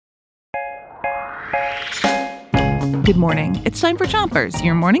Good morning. It's time for Chompers,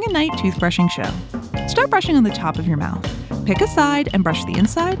 your morning and night toothbrushing show. Start brushing on the top of your mouth. Pick a side and brush the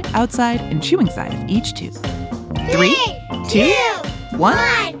inside, outside, and chewing side of each tooth. 3, 2,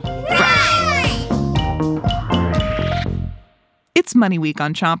 1, brush! It's Money Week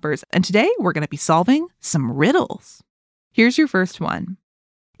on Chompers, and today we're going to be solving some riddles. Here's your first one.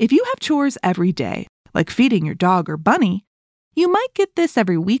 If you have chores every day, like feeding your dog or bunny, you might get this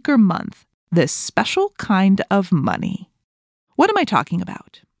every week or month, this special kind of money. What am I talking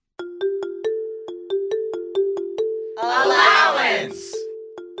about? Allowance!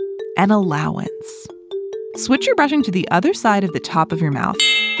 An allowance. Switch your brushing to the other side of the top of your mouth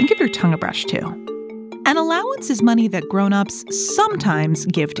and give your tongue a brush too. An allowance is money that grown-ups sometimes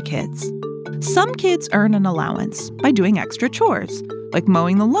give to kids. Some kids earn an allowance by doing extra chores, like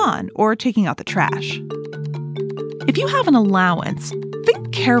mowing the lawn or taking out the trash. If you have an allowance,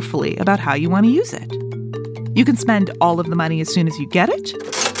 think carefully about how you want to use it. You can spend all of the money as soon as you get it,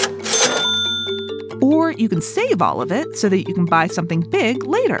 or you can save all of it so that you can buy something big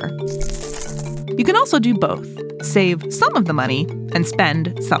later. You can also do both, save some of the money and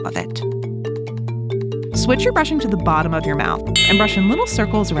spend some of it. Switch your brushing to the bottom of your mouth and brush in little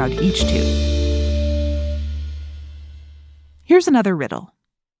circles around each tooth. Here's another riddle.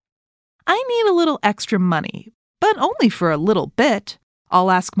 I need a little extra money, but only for a little bit.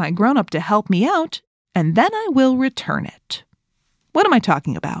 I'll ask my grown-up to help me out, and then I will return it. What am I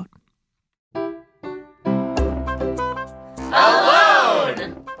talking about? A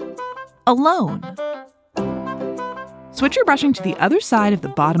loan! A loan. Switch your brushing to the other side of the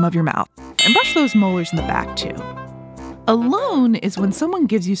bottom of your mouth and brush those molars in the back too. A loan is when someone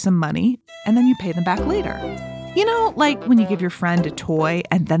gives you some money and then you pay them back later. You know, like when you give your friend a toy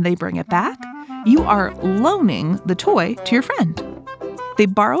and then they bring it back? You are loaning the toy to your friend. They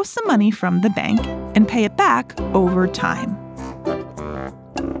borrow some money from the bank and pay it back over time.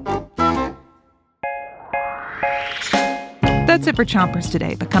 That's it for Chompers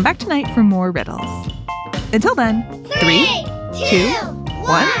today, but come back tonight for more riddles. Until then, 3, 2,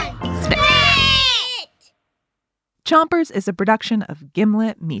 1, spit! Chompers is a production of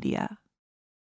Gimlet Media.